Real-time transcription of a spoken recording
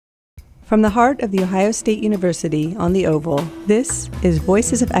From the heart of The Ohio State University on the Oval, this is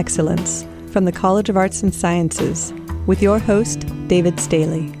Voices of Excellence from the College of Arts and Sciences, with your host, David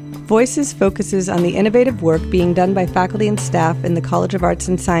Staley. Voices focuses on the innovative work being done by faculty and staff in the College of Arts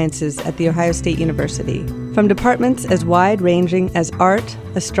and Sciences at The Ohio State University. From departments as wide-ranging as art,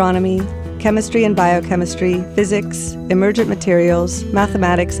 astronomy, chemistry and biochemistry, physics, emergent materials,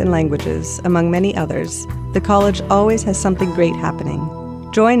 mathematics, and languages, among many others, the college always has something great happening.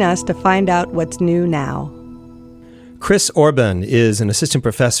 Join us to find out what's new now. Chris Orban is an assistant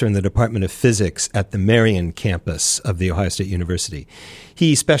professor in the Department of Physics at the Marion campus of The Ohio State University.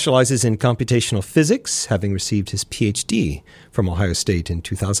 He specializes in computational physics, having received his PhD from Ohio State in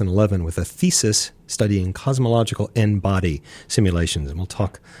 2011 with a thesis studying cosmological N-body simulations, and we'll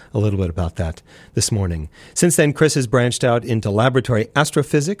talk a little bit about that this morning. Since then, Chris has branched out into laboratory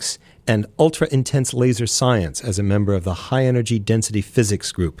astrophysics and ultra-intense laser science as a member of the high-energy density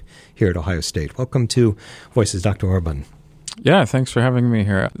physics group here at Ohio State. Welcome to Voices, Dr. Orban. Yeah, thanks for having me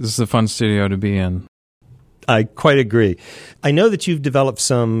here. This is a fun studio to be in. I quite agree. I know that you've developed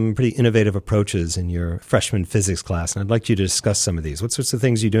some pretty innovative approaches in your freshman physics class, and I'd like you to discuss some of these. What sorts of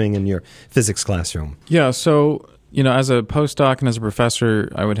things are you doing in your physics classroom? Yeah, so, as a postdoc and as a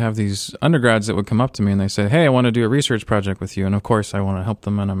professor, I would have these undergrads that would come up to me and they say, hey, I want to do a research project with you. And of course, I want to help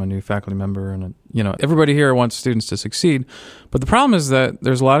them, and I'm a new faculty member. And, everybody here wants students to succeed. But the problem is that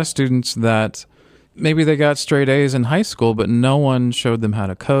there's a lot of students that maybe they got straight A's in high school, but no one showed them how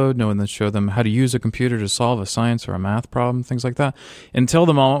to code, no one showed them how to use a computer to solve a science or a math problem, things like that, until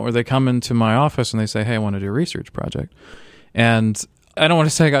the moment where they come into my office and they say, hey, I want to do a research project. And I don't want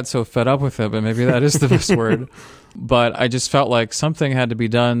to say I got so fed up with it, but maybe that is the best word. But I just felt like something had to be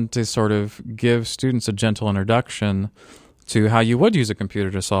done to sort of give students a gentle introduction to how you would use a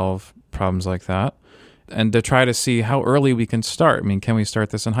computer to solve problems like that, and to try to see how early we can start. I mean, can we start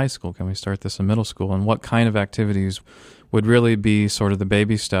this in high school? Can we start this in middle school? And what kind of activities would really be sort of the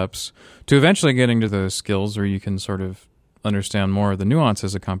baby steps to eventually getting to those skills where you can sort of understand more of the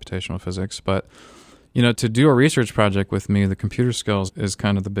nuances of computational physics. But, to do a research project with me, the computer skills is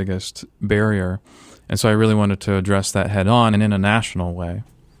kind of the biggest barrier. And so I really wanted to address that head on and in a national way.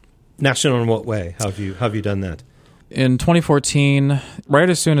 National in what way? How have you done that? In 2014, right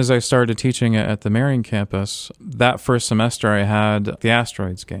as soon as I started teaching at the Marion campus, that first semester I had the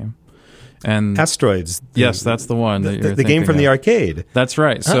Asteroids game. And Asteroids? Yes, that's the one. The game from the arcade. That's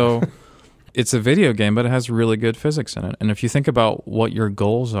right. So it's a video game, but it has really good physics in it. And if you think about what your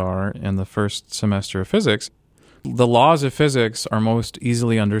goals are in the first semester of physics, the laws of physics are most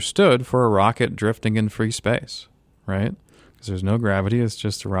easily understood for a rocket drifting in free space, right? Because there's no gravity. It's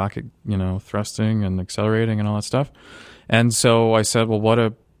just a rocket, thrusting and accelerating and all that stuff. And so I said, well, what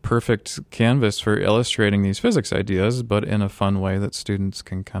a perfect canvas for illustrating these physics ideas, but in a fun way that students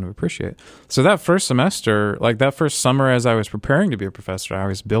can kind of appreciate. So that first semester, like that first summer as I was preparing to be a professor, I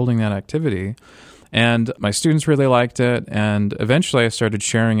was building that activity. And my students really liked it. And eventually I started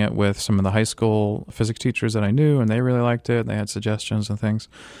sharing it with some of the high school physics teachers that I knew, and they really liked it. They had suggestions and things.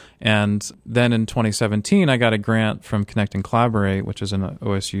 And then in 2017, I got a grant from Connect and Collaborate, which is an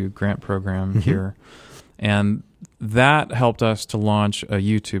OSU grant program here. And that helped us to launch a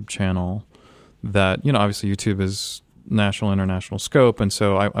YouTube channel that, obviously YouTube is national, international scope. And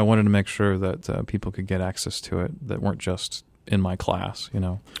so I wanted to make sure that people could get access to it that weren't just in my class,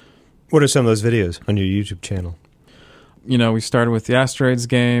 What are some of those videos on your YouTube channel? We started with the Asteroids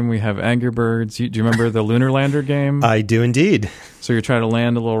game. We have Angry Birds. Do you remember the Lunar Lander game? I do indeed. So you're trying to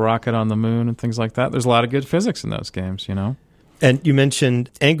land a little rocket on the moon and things like that. There's a lot of good physics in those games, And you mentioned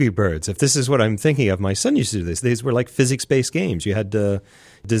Angry Birds. If this is what I'm thinking of, my son used to do this. These were like physics-based games. You had to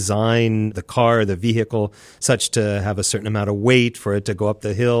design the car, the vehicle, such to have a certain amount of weight for it to go up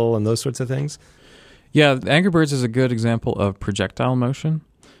the hill and those sorts of things. Yeah, Angry Birds is a good example of projectile motion,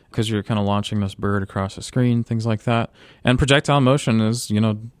 because you're kind of launching this bird across the screen, things like that. And projectile motion is,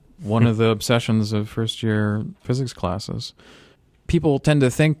 one of the obsessions of first-year physics classes. People tend to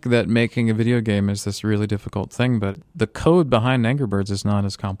think that making a video game is this really difficult thing, but the code behind Angry Birds is not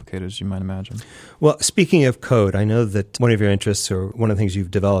as complicated as you might imagine. Well, speaking of code, I know that one of your interests, or one of the things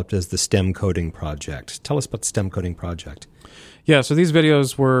you've developed, is the STEM Coding Project. Tell us about the STEM Coding Project. Yeah, so these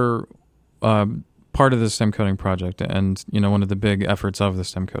videos were part of the STEM Coding Project and, one of the big efforts of the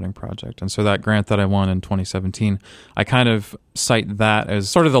STEM Coding Project. And so that grant that I won in 2017, I kind of cite that as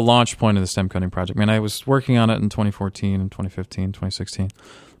sort of the launch point of the STEM Coding Project. I mean, I was working on it in 2014 and 2015, 2016,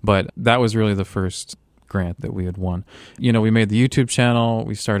 but that was really the first grant that we had won. We made the YouTube channel.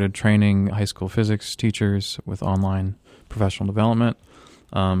 We started training high school physics teachers with online professional development.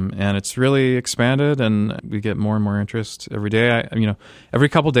 And it's really expanded, and we get more and more interest every day. Every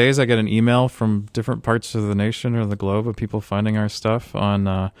couple days I get an email from different parts of the nation or the globe of people finding our stuff on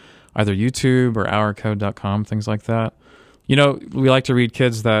either YouTube or ourcode.com, things like that. We like to read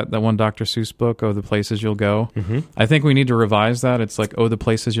kids that one Dr. Seuss book, Oh, the Places You'll Go. Mm-hmm. I think we need to revise that. It's like, Oh, the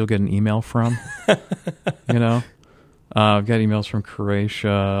Places You'll Get an Email From. I've got emails from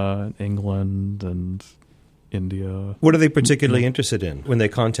Croatia, England, and India. What are they particularly interested in when they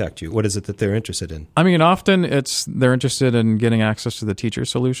contact you? What is it that they're interested in? Often they're interested in getting access to the teacher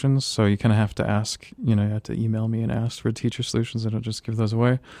solutions. So you kind of have to ask, you have to email me and ask for teacher solutions. I don't just give those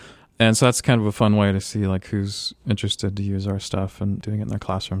away. And so that's kind of a fun way to see like who's interested to use our stuff and doing it in their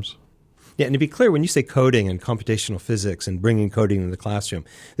classrooms. Yeah, and to be clear, when you say coding and computational physics and bringing coding into the classroom,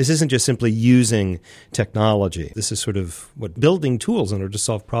 this isn't just simply using technology. This is sort of building tools in order to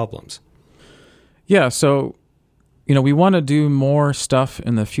solve problems. Yeah, so we want to do more stuff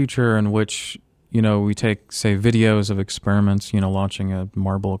in the future in which, we take, say, videos of experiments, launching a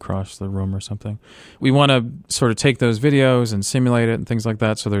marble across the room or something. We want to sort of take those videos and simulate it and things like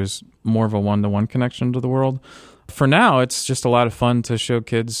that so there's more of a one-to-one connection to the world. For now, it's just a lot of fun to show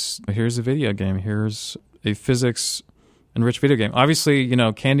kids, here's a video game, here's a physics-enriched video game. Obviously,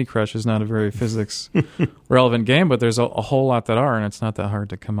 Candy Crush is not a very physics-relevant game, but there's a whole lot that are, and it's not that hard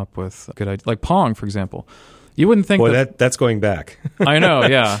to come up with a good idea. Like Pong, for example. You wouldn't think that's going back. I know,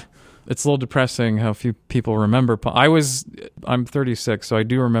 yeah. It's a little depressing how few people remember Pong. I'm 36, so I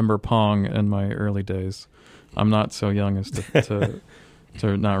do remember Pong in my early days. I'm not so young as to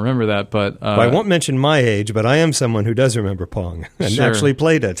not remember that, but... I won't mention my age, but I am someone who does remember Pong and actually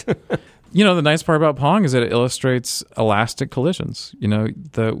played it. The nice part about Pong is that it illustrates elastic collisions.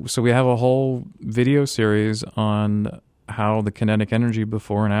 So we have a whole video series on how the kinetic energy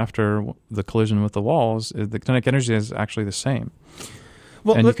before and after the collision with the walls, the kinetic energy is actually the same.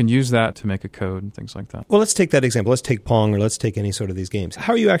 Well, and you can use that to make a code and things like that. Well, let's take that example. Let's take Pong or let's take any sort of these games.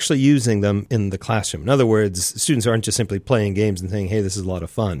 How are you actually using them in the classroom? In other words, students aren't just simply playing games and saying, hey, this is a lot of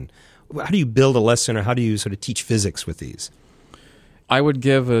fun. How do you build a lesson or how do you sort of teach physics with these? I would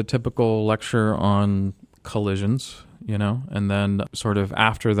give a typical lecture on collisions, and then sort of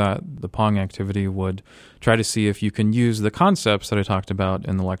after that, the Pong activity would try to see if you can use the concepts that I talked about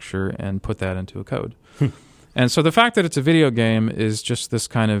in the lecture and put that into a code. And so the fact that it's a video game is just this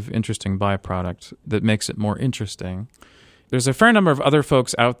kind of interesting byproduct that makes it more interesting. There's a fair number of other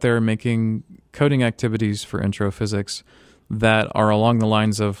folks out there making coding activities for intro physics that are along the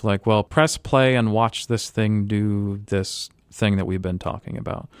lines of like, well, press play and watch this thing do this thing that we've been talking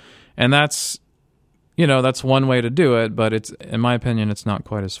about. And that's one way to do it, but it's, in my opinion, it's not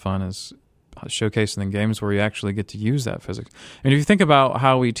quite as fun as showcasing in games where you actually get to use that physics. If you think about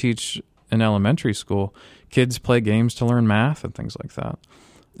how we teach in elementary school, kids play games to learn math and things like that,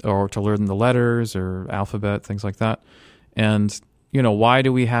 or to learn the letters or alphabet, things like that. And, why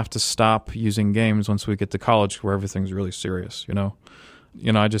do we have to stop using games once we get to college where everything's really serious,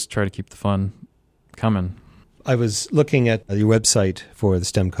 I just try to keep the fun coming. I was looking at your website for the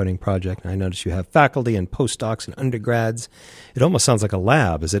STEM Coding Project, and I noticed you have faculty and postdocs and undergrads. It almost sounds like a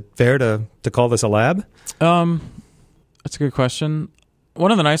lab. Is it fair to call this a lab? That's a good question. One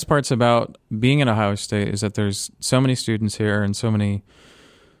of the nice parts about being at Ohio State is that there's so many students here and so many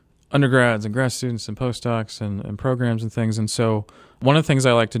undergrads and grad students and postdocs and programs and things. And so one of the things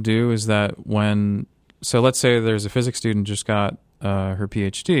I like to do is that let's say there's a physics student just got her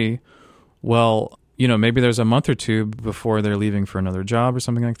PhD. Well, maybe there's a month or two before they're leaving for another job or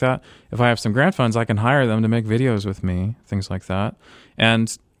something like that. If I have some grant funds, I can hire them to make videos with me, things like that.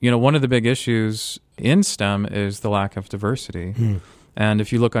 And, one of the big issues in STEM is the lack of diversity. And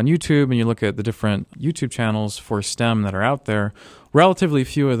if you look on YouTube and you look at the different YouTube channels for STEM that are out there, relatively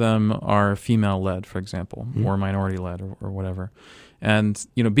few of them are female-led, for example, or minority-led or whatever. And,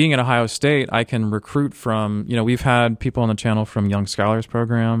 being at Ohio State, I can recruit from, we've had people on the channel from Young Scholars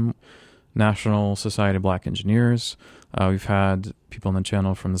Program, National Society of Black Engineers. We've had people on the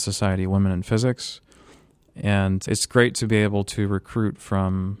channel from the Society of Women in Physics. And it's great to be able to recruit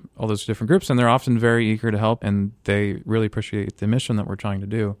from all those different groups, and they're often very eager to help, and they really appreciate the mission that we're trying to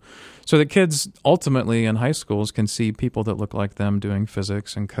do. So that kids ultimately in high schools can see people that look like them doing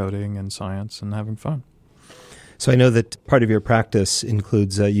physics and coding and science and having fun. So I know that part of your practice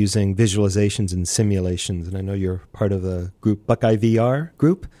includes using visualizations and simulations, and I know you're part of the group Buckeye VR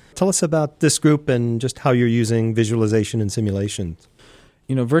group. Tell us about this group and just how you're using visualization and simulation.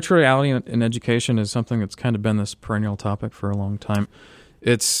 Virtual reality in education is something that's kind of been this perennial topic for a long time.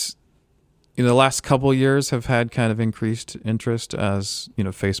 It's, the last couple of years have had kind of increased interest as,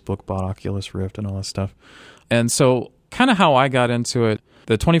 Facebook bought Oculus Rift and all that stuff. And so kind of how I got into it,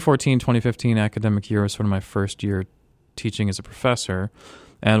 The 2014-2015 academic year was sort of my first year teaching as a professor.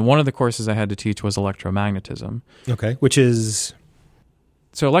 And one of the courses I had to teach was electromagnetism. Okay, which is...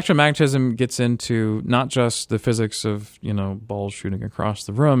 So electromagnetism gets into not just the physics of, balls shooting across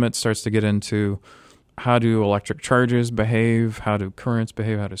the room. It starts to get into how do electric charges behave, how do currents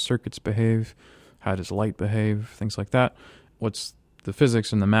behave, how do circuits behave, how does light behave, things like that. What's the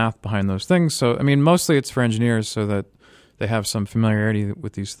physics and the math behind those things? So, mostly it's for engineers so that they have some familiarity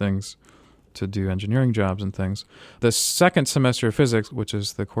with these things to do engineering jobs and things. The second semester of physics, which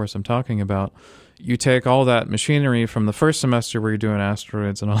is the course I'm talking about, you take all that machinery from the first semester where you're doing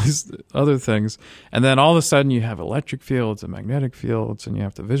asteroids and all these other things, and then all of a sudden you have electric fields and magnetic fields, and you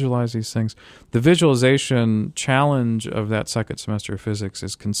have to visualize these things. The visualization challenge of that second semester of physics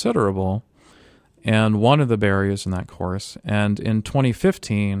is considerable, and one of the barriers in that course. And in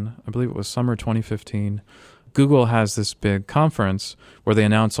 2015, I believe it was summer 2015, Google has this big conference where they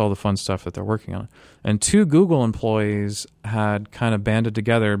announce all the fun stuff that they're working on. And 2 Google employees had kind of banded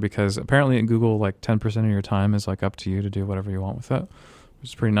together because apparently at Google, 10% of your time is up to you to do whatever you want with it, which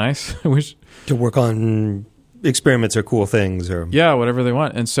is pretty nice. To work on experiments or cool things. Yeah, whatever they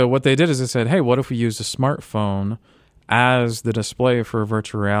want. And so what they did is they said, hey, what if we used a smartphone as the display for a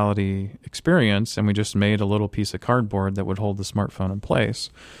virtual reality experience, and we just made a little piece of cardboard that would hold the smartphone in place.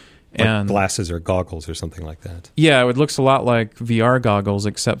 Like glasses or goggles or something like that. Yeah, it looks a lot like VR goggles,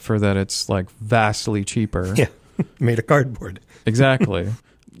 except for that it's vastly cheaper. Yeah, made of cardboard. Exactly.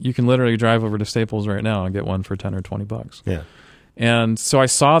 You can literally drive over to Staples right now and get one for $10 or $20. Yeah. And so I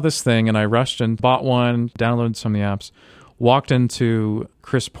saw this thing and I rushed and bought one, downloaded some of the apps, walked into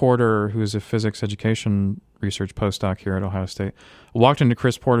Chris Porter, who's a physics education research postdoc here at Ohio State. Walked into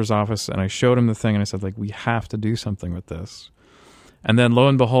Chris Porter's office and I showed him the thing and I said, we have to do something with this. And then lo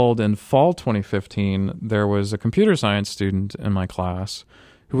and behold, in fall 2015, there was a computer science student in my class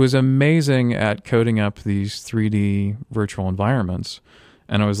who was amazing at coding up these 3D virtual environments.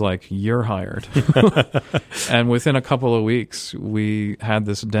 And I was like, you're hired. And within a couple of weeks, we had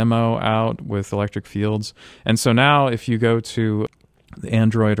this demo out with electric fields. And so now if you go to the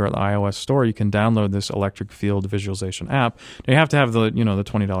Android or the iOS store, you can download this electric field visualization app. Now, you have to have the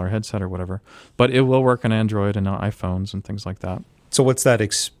 $20 headset or whatever, but it will work on Android and on iPhones and things like that. So what's that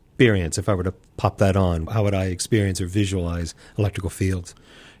experience? If I were to pop that on, how would I experience or visualize electrical fields?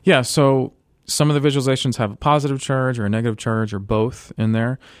 Yeah, so some of the visualizations have a positive charge or a negative charge or both in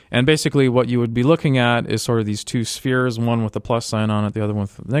there. And basically what you would be looking at is sort of these 2 spheres, one with a plus sign on it, the other one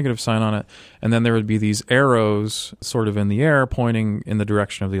with a negative sign on it. And then there would be these arrows sort of in the air pointing in the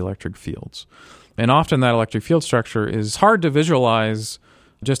direction of the electric fields. And often that electric field structure is hard to visualize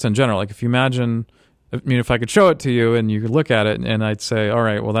just in general. If you imagine... if I could show it to you and you could look at it and I'd say, all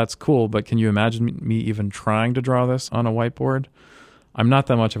right, well, that's cool, but can you imagine me even trying to draw this on a whiteboard? I'm not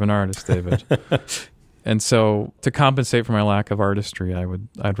that much of an artist, David. And so to compensate for my lack of artistry,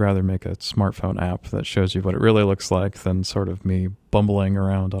 I'd rather make a smartphone app that shows you what it really looks like than sort of me bumbling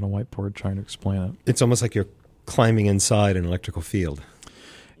around on a whiteboard trying to explain it. It's almost like you're climbing inside an electrical field.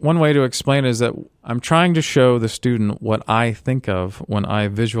 One way to explain it is that I'm trying to show the student what I think of when I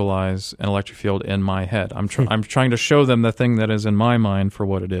visualize an electric field in my head. I'm trying to show them the thing that is in my mind for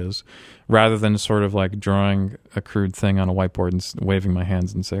what it is, rather than sort of drawing a crude thing on a whiteboard and waving my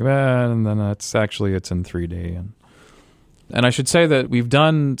hands and say, well, and then it's in 3D. And I should say that we've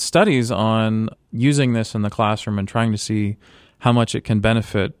done studies on using this in the classroom and trying to see how much it can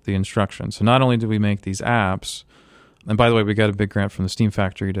benefit the instruction. So not only do we make these apps, and by the way, we got a big grant from the Steam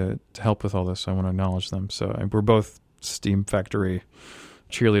Factory to help with all this. So I want to acknowledge them. So we're both Steam Factory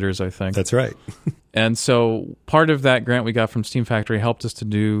cheerleaders, I think. That's right. And so part of that grant we got from Steam Factory helped us to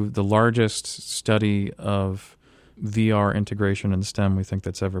do the largest study of VR integration in STEM we think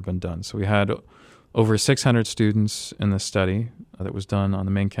that's ever been done. So we had over 600 students in this study that was done on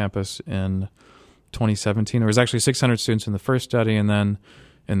the main campus in 2017. There was actually 600 students in the first study, and then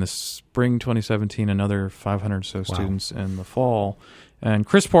in the spring 2017, another 500 or so students in the fall. And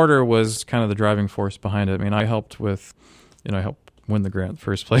Chris Porter was kind of the driving force behind it. I helped I helped win the grant in the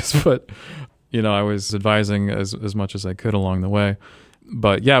first place, but, I was advising as much as I could along the way.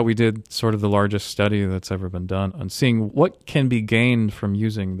 But yeah, we did sort of the largest study that's ever been done on seeing what can be gained from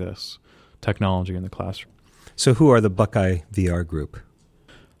using this technology in the classroom. So who are the Buckeye VR group?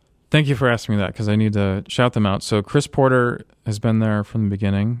 Thank you for asking me that, because I need to shout them out. So Chris Porter has been there from the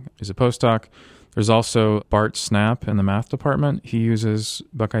beginning. He's a postdoc. There's also Bart Snap in the math department. He uses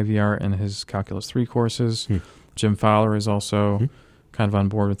Buckeye VR in his Calculus 3 courses. Jim Fowler is also kind of on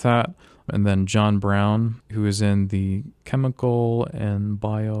board with that. And then John Brown, who is in the chemical and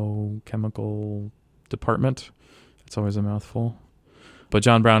biochemical department. It's always a mouthful. But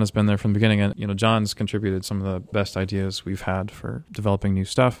John Brown has been there from the beginning, and John's contributed some of the best ideas we've had for developing new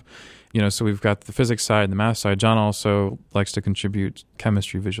stuff. So we've got the physics side and the math side. John also likes to contribute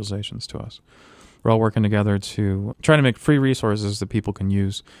chemistry visualizations to us. We're all working together to try to make free resources that people can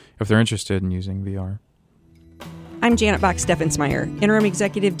use if they're interested in using VR. I'm Janet Bach-Steffensmeyer, Interim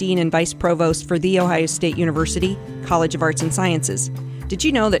Executive Dean and Vice Provost for The Ohio State University, College of Arts and Sciences. Did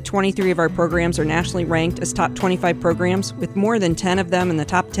you know that 23 of our programs are nationally ranked as top 25 programs, with more than 10 of them in the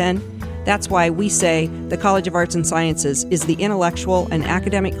top 10? That's why we say the College of Arts and Sciences is the intellectual and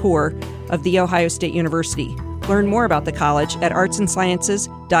academic core of The Ohio State University. Learn more about the college at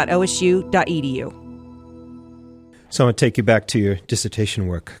artsandsciences.osu.edu. So I want to take you back to your dissertation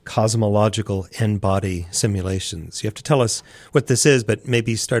work, cosmological n-body simulations. You have to tell us what this is, but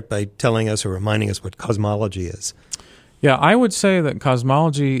maybe start by telling us or reminding us what cosmology is. Yeah, I would say that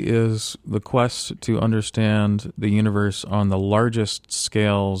cosmology is the quest to understand the universe on the largest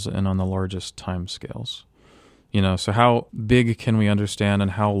scales and on the largest time scales. So how big can we understand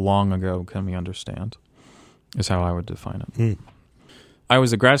and how long ago can we understand is how I would define it. I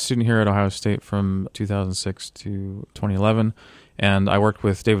was a grad student here at Ohio State from 2006 to 2011, and I worked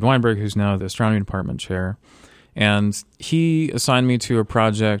with David Weinberg, who's now the astronomy department chair, and he assigned me to a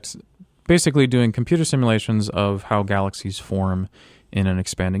project basically doing computer simulations of how galaxies form in an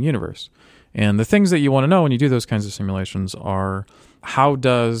expanding universe. And the things that you want to know when you do those kinds of simulations are how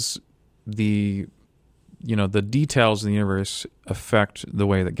does the details of the universe affect the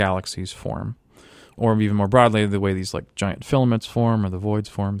way that galaxies form? Or even more broadly, the way these giant filaments form or the voids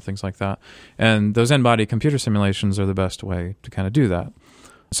form, things like that. And those n-body computer simulations are the best way to kind of do that.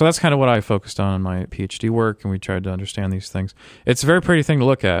 So that's kind of what I focused on in my PhD work, and we tried to understand these things. It's a very pretty thing to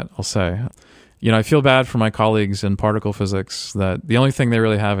look at, I'll say. I feel bad for my colleagues in particle physics that the only thing they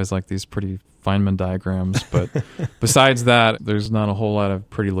really have is these pretty Feynman diagrams, but besides that, there's not a whole lot of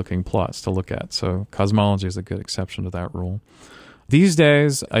pretty-looking plots to look at. So cosmology is a good exception to that rule. These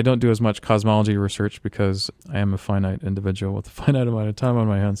days, I don't do as much cosmology research because I am a finite individual with a finite amount of time on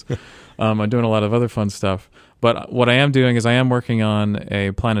my hands. I'm doing a lot of other fun stuff. But what I am doing is I am working on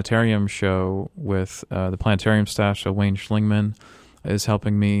a planetarium show with the planetarium staff. So Wayne Schlingman is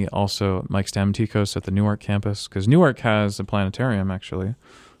helping me. Also, Mike Stamatikos at the Newark campus, because Newark has a planetarium, actually.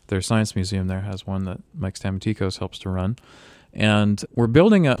 Their science museum there has one that Mike Stamatikos helps to run. And we're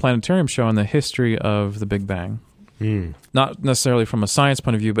building a planetarium show on the history of the Big Bang. Not necessarily from a science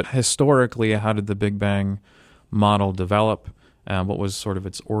point of view, but historically, how did the Big Bang model develop? What was sort of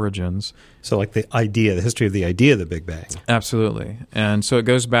its origins? So the history of the idea of the Big Bang. Absolutely. And so it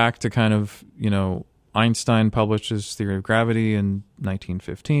goes back to kind of, Einstein published his theory of gravity in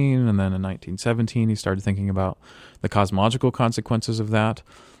 1915, and then in 1917 he started thinking about the cosmological consequences of that.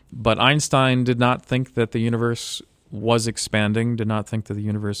 But Einstein did not think that the universe was expanding, did not think that the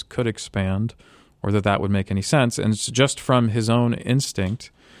universe could expand, or that would make any sense. And it's just from his own instinct,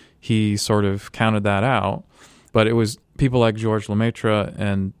 he sort of counted that out. But it was people like George Lemaitre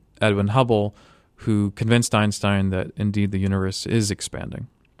and Edwin Hubble who convinced Einstein that indeed the universe is expanding.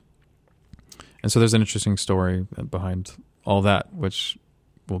 And so there's an interesting story behind all that, which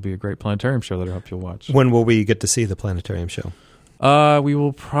will be a great planetarium show that I hope you'll watch. When will we get to see the planetarium show? We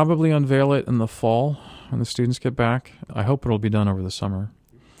will probably unveil it in the fall when the students get back. I hope it'll be done over the summer.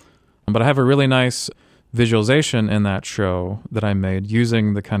 But I have a really nice visualization in that show that I made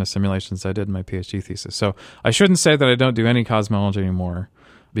using the kind of simulations I did in my PhD thesis. So I shouldn't say that I don't do any cosmology anymore,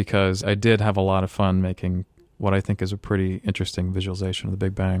 because I did have a lot of fun making what I think is a pretty interesting visualization of the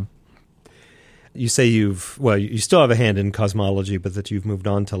Big Bang. You say you still have a hand in cosmology, but that you've moved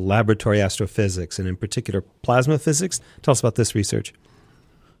on to laboratory astrophysics, and in particular plasma physics. Tell us about this research.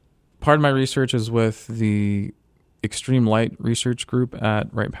 Part of my research is with the Extreme Light Research Group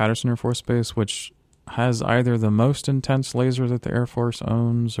at Wright-Patterson Air Force Base, which has either the most intense laser that the Air Force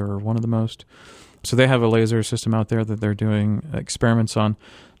owns or one of the most. So they have a laser system out there that they're doing experiments on.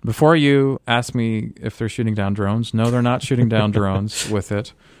 Before you ask me if they're shooting down drones, no, they're not shooting down drones with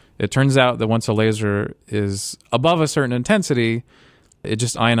it. It turns out that once a laser is above a certain intensity, it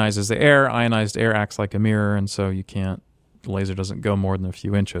just ionizes the air. Ionized air acts like a mirror, and so the laser doesn't go more than a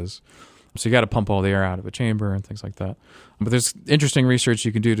few inches. So you got to pump all the air out of a chamber and things like that. But there's interesting research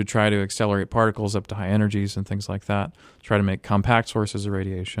you can do to try to accelerate particles up to high energies and things like that, try to make compact sources of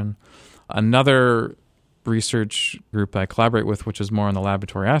radiation. Another research group I collaborate with, which is more on the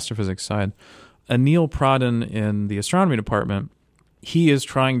laboratory astrophysics side, Anil Pradhan in the astronomy department, he is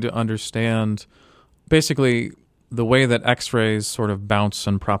trying to understand basically the way that X-rays sort of bounce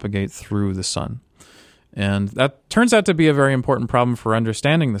and propagate through the sun. And that turns out to be a very important problem for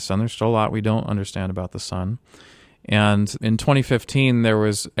understanding the sun. There's still a lot we don't understand about the sun. And in 2015, there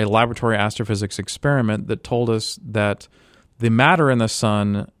was a laboratory astrophysics experiment that told us that the matter in the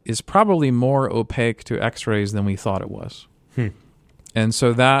sun is probably more opaque to X-rays than we thought it was. And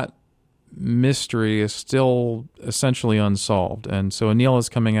so that mystery is still essentially unsolved. And so Anil is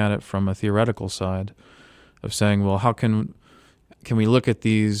coming at it from a theoretical side of saying, well, how can we look at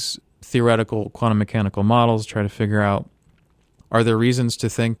these theoretical quantum mechanical models, try to figure out, are there reasons to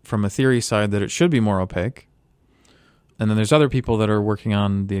think from a theory side that it should be more opaque? And then there's other people that are working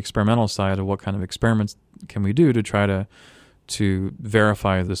on the experimental side of what kind of experiments can we do to try to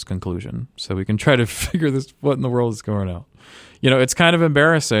verify this conclusion, so we can try to figure this, what in the world is going on. It's kind of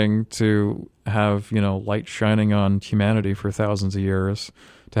embarrassing to have, light shining on humanity for thousands of years,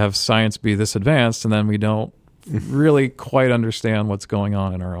 to have science be this advanced, and then we don't really quite understand what's going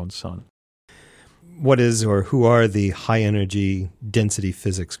on in our own sun. What is, or who are the high energy density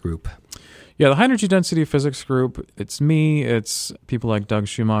physics group? Yeah, the high energy density physics group, it's me, it's people like Doug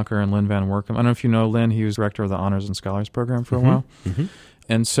Schumacher and Lynn Van Workum. I don't know if you know Lynn, he was director of the Honors and Scholars Program for a while.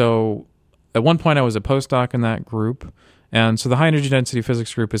 And so at one point I was a postdoc in that group. And so the high energy density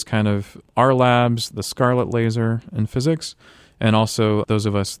physics group is kind of our labs, the Scarlet Laser in physics, and also those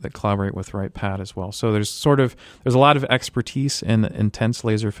of us that collaborate with Wright-Patt as well. So there's a lot of expertise in intense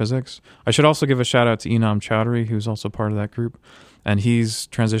laser physics. I should also give a shout out to Enam Chowdhury, who's also part of that group. And he's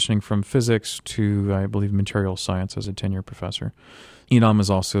transitioning from physics to, I believe, material science as a tenure professor. Enam is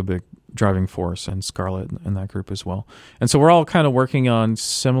also a big driving force, and Scarlett in that group as well. And so we're all kind of working on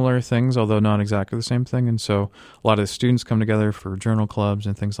similar things, although not exactly the same thing. And so a lot of the students come together for journal clubs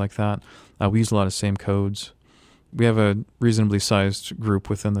and things like that. We use a lot of same codes. We have a reasonably sized group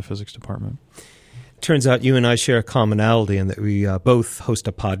within the physics department. Turns out you and I share a commonality in that we both host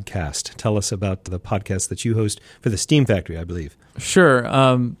a podcast. Tell us about the podcast that you host for the Steam Factory, I believe. Sure.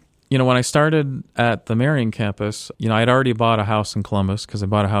 When I started at the Marion campus, I'd already bought a house in Columbus because I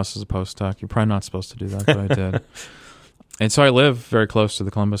bought a house as a postdoc. You're probably not supposed to do that, but I did. And so I live very close to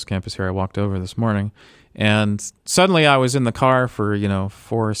the Columbus campus here. I walked over this morning. And suddenly I was in the car for,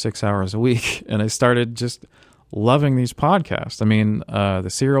 4 or 6 hours a week. And I started just loving these podcasts. I mean, the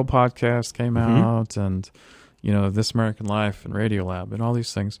Serial podcast came out, and This American Life and Radiolab and all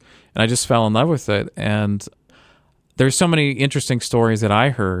these things. And I just fell in love with it. And there's so many interesting stories that I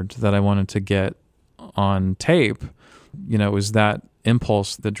heard that I wanted to get on tape. It was that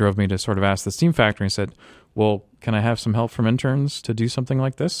impulse that drove me to sort of ask the Steam Factory and said, well, can I have some help from interns to do something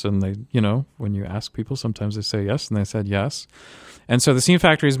like this? And they, when you ask people, sometimes they say yes, and they said yes. And so the Steam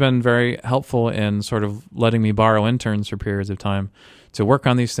Factory has been very helpful in sort of letting me borrow interns for periods of time to work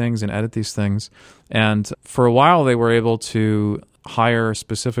on these things and edit these things. And for a while, they were able to hire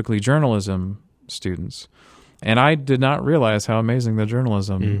specifically journalism students. And I did not realize how amazing the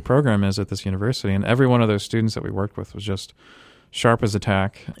journalism program is at this university. And every one of those students that we worked with was just sharp as a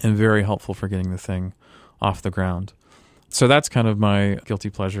tack and very helpful for getting the thing off the ground. So that's kind of my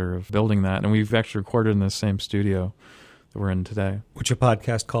guilty pleasure of building that. And we've actually recorded in the same studio that we're in today. What's your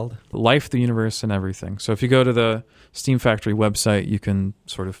podcast called? Life, the Universe, and Everything. So if you go to the Steam Factory website, you can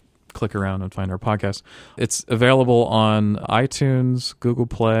sort of click around and find our podcast. It's available on iTunes, Google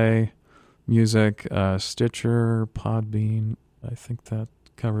Play, Music, Stitcher, Podbean. I think that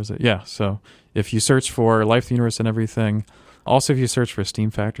covers it. Yeah, so if you search for Life, the Universe, and Everything, also if you search for Steam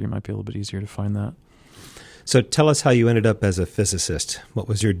Factory, it might be a little bit easier to find that. So tell us how you ended up as a physicist. What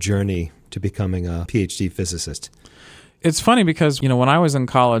was your journey to becoming a PhD physicist? It's funny because, when I was in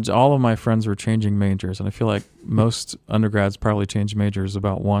college, all of my friends were changing majors, and I feel like most undergrads probably change majors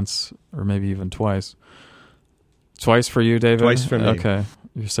about once or maybe even twice. Twice for you, David? Twice for me. Okay.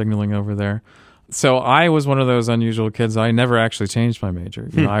 You're signaling over there. So I was one of those unusual kids. I never actually changed my major.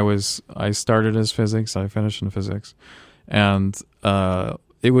 I started as physics. I finished in physics. And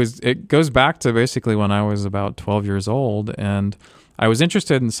it goes back to basically when I was about 12 years old, and I was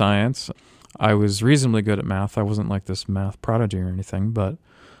interested in science. I was reasonably good at math. I wasn't like this math prodigy or anything, but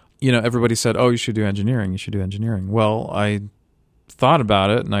everybody said, "Oh, you should do engineering. You should do engineering." Well, I thought about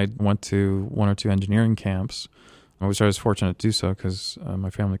it, and I went to 1 or 2 engineering camps, which I was fortunate to do so because my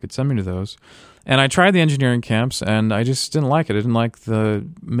family could send me to those. And I tried the engineering camps, and I just didn't like it. I didn't like the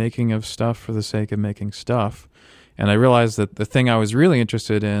making of stuff for the sake of making stuff. And I realized that the thing I was really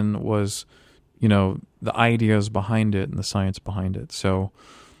interested in was, the ideas behind it and the science behind it. So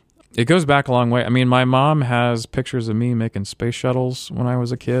it goes back a long way. I mean, my mom has pictures of me making space shuttles when I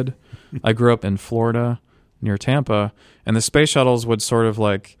was a kid. I grew up in Florida near Tampa, and the space shuttles would sort of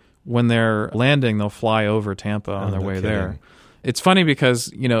like, when they're landing, they'll fly over Tampa on their way there. It's funny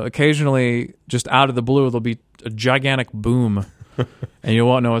because, occasionally just out of the blue, there'll be a gigantic boom And you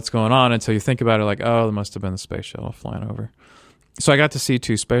won't know what's going on until you think about it like, oh, there must have been the space shuttle flying over. So I got to see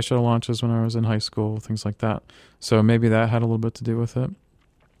 2 space shuttle launches when I was in high school, things like that. So maybe that had a little bit to do with it.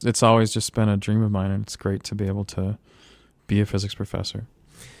 It's always just been a dream of mine, and it's great to be able to be a physics professor.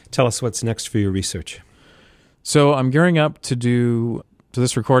 Tell us what's next for your research. So I'm gearing up to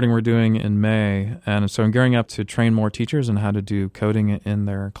this recording we're doing in May, and so I'm gearing up to train more teachers on how to do coding in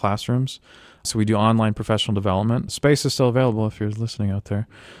their classrooms. So we do online professional development. Space is still available if you're listening out there.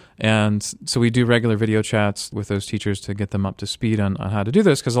 And so we do regular video chats with those teachers to get them up to speed on how to do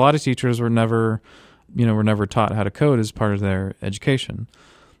this, because a lot of teachers were never taught how to code as part of their education.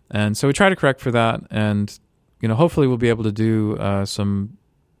 And so we try to correct for that, and hopefully we'll be able to do some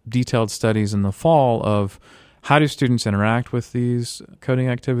detailed studies in the fall of how do students interact with these coding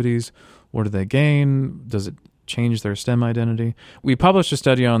activities? What do they gain? Does it change their STEM identity? We published a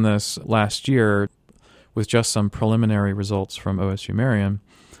study on this last year with just some preliminary results from OSU Marion,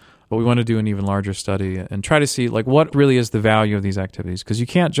 but we want to do an even larger study and try to see what really is the value of these activities, because you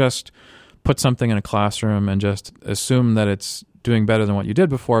can't just put something in a classroom and just assume that it's doing better than what you did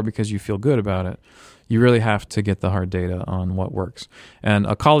before because you feel good about it. You really have to get the hard data on what works. And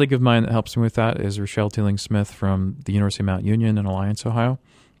a colleague of mine that helps me with that is Rochelle Teeling-Smith from the University of Mount Union in Alliance, Ohio.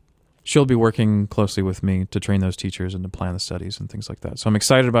 She'll be working closely with me to train those teachers and to plan the studies and things like that. So I'm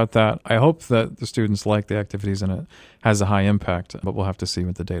excited about that. I hope that the students like the activities and it has a high impact, but we'll have to see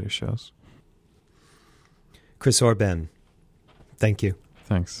what the data shows. Chris Orben, thank you.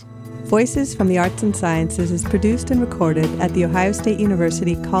 Thanks. Voices from the Arts and Sciences is produced and recorded at the Ohio State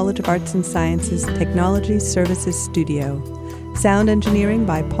University College of Arts and Sciences Technology Services Studio. Sound engineering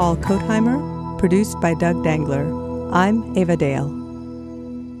by Paul Kotheimer, produced by Doug Dangler. I'm Ava Dale.